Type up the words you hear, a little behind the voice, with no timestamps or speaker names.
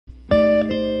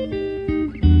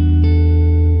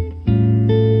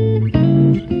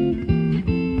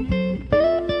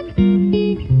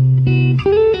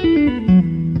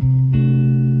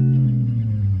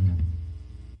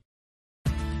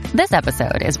This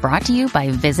episode is brought to you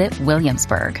by Visit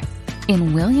Williamsburg.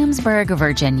 In Williamsburg,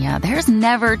 Virginia, there's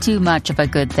never too much of a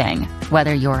good thing.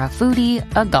 Whether you're a foodie,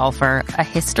 a golfer, a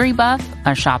history buff, a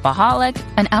shopaholic,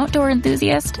 an outdoor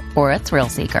enthusiast, or a thrill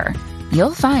seeker,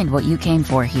 you'll find what you came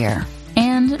for here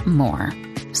and more.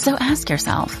 So ask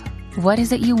yourself, what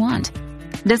is it you want?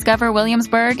 Discover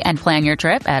Williamsburg and plan your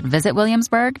trip at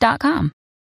visitwilliamsburg.com.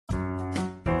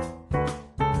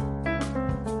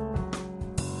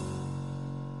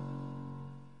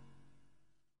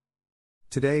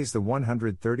 Today is the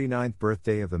 139th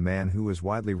birthday of the man who is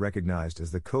widely recognized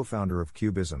as the co-founder of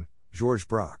Cubism, Georges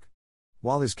Braque.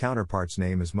 While his counterpart's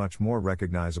name is much more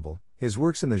recognizable, his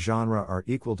works in the genre are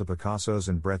equal to Picasso's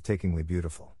and breathtakingly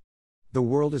beautiful. The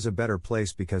world is a better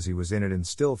place because he was in it and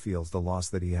still feels the loss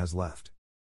that he has left.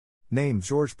 Name: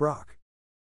 Georges Braque.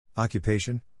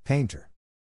 Occupation: painter.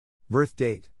 Birth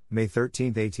date: May 13,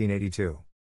 1882.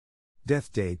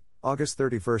 Death date: August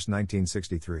 31,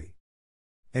 1963.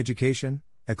 Education: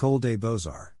 École des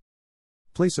Beaux-Arts.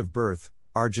 Place of birth: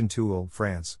 Argenteuil,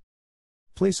 France.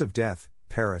 Place of death: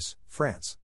 Paris,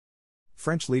 France.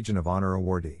 French Legion of Honor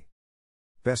awardee.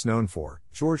 Best known for: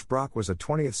 Georges Braque was a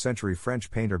 20th-century French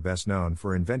painter best known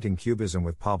for inventing Cubism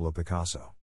with Pablo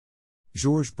Picasso.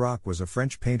 Georges Braque was a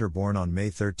French painter born on May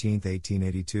 13,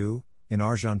 1882, in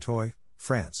Argenteuil,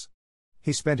 France.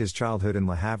 He spent his childhood in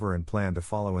Le Havre and planned to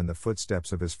follow in the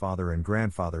footsteps of his father and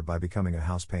grandfather by becoming a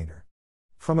house painter.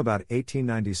 From about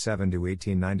 1897 to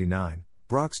 1899,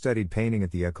 Braque studied painting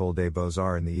at the École des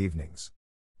Beaux-Arts in the evenings.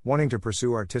 Wanting to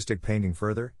pursue artistic painting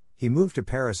further, he moved to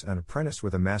Paris and apprenticed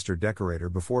with a master decorator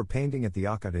before painting at the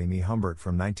Académie Humbert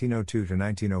from 1902 to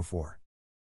 1904.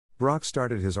 Braque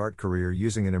started his art career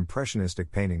using an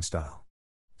impressionistic painting style.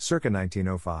 Circa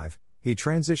 1905, he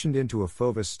transitioned into a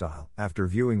Fauvist style after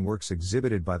viewing works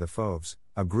exhibited by the Fauves,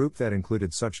 a group that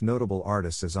included such notable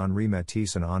artists as Henri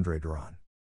Matisse and André Derain.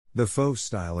 The Fauve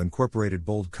style incorporated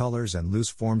bold colors and loose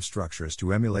form structures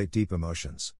to emulate deep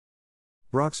emotions.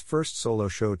 Braque's first solo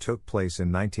show took place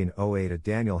in 1908 at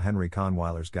Daniel Henry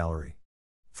Kahnweiler's gallery.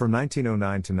 From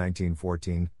 1909 to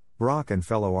 1914, Braque and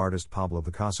fellow artist Pablo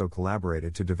Picasso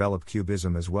collaborated to develop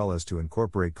Cubism as well as to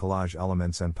incorporate collage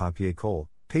elements and papier-colle,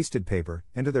 pasted paper,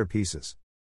 into their pieces.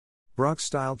 Braque's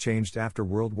style changed after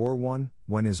World War I,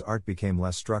 when his art became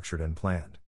less structured and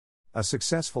planned. A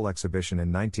successful exhibition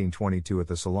in 1922 at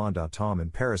the Salon d'Automne in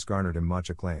Paris garnered him much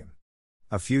acclaim.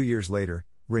 A few years later,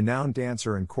 renowned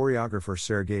dancer and choreographer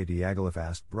Sergei Diaghilev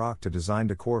asked Braque to design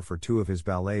decor for two of his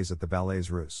ballets at the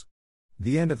Ballets Russes.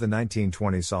 The end of the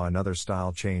 1920s saw another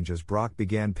style change as Braque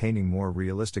began painting more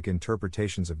realistic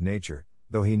interpretations of nature,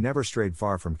 though he never strayed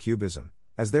far from Cubism,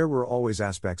 as there were always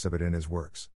aspects of it in his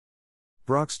works.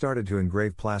 Braque started to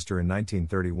engrave plaster in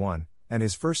 1931, and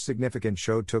his first significant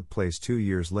show took place 2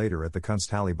 years later at the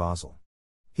Kunsthalle Basel.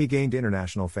 He gained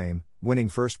international fame, winning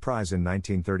first prize in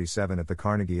 1937 at the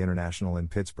Carnegie International in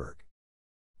Pittsburgh.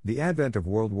 The advent of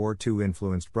World War II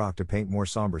influenced Braque to paint more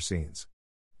somber scenes.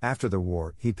 After the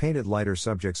war, he painted lighter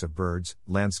subjects of birds,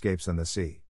 landscapes and the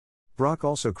sea. Braque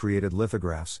also created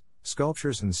lithographs,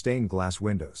 sculptures and stained glass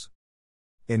windows.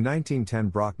 In 1910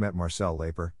 Braque met Marcel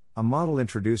Leper, a model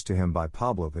introduced to him by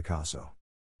Pablo Picasso.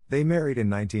 They married in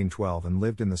 1912 and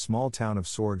lived in the small town of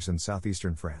Sorgues in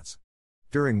southeastern France.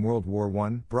 During World War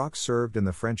I, Braque served in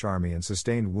the French army and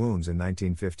sustained wounds in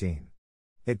 1915.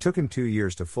 It took him 2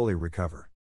 years to fully recover.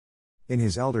 In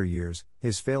his elder years,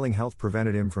 his failing health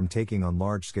prevented him from taking on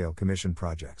large-scale commission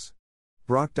projects.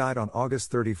 Braque died on August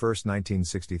 31,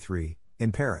 1963,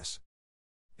 in Paris.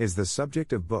 Is the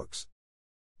subject of books.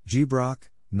 G. Braque,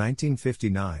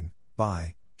 1959,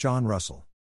 by John Russell.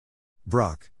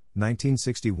 Braque,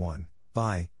 1961,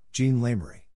 by Jean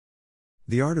Lamery.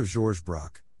 The Art of Georges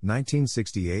Braque,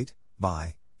 1968,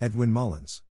 by Edwin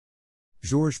Mullins.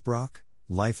 Georges Braque,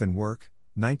 Life and Work,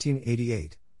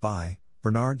 1988, by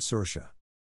Bernard Sorcha.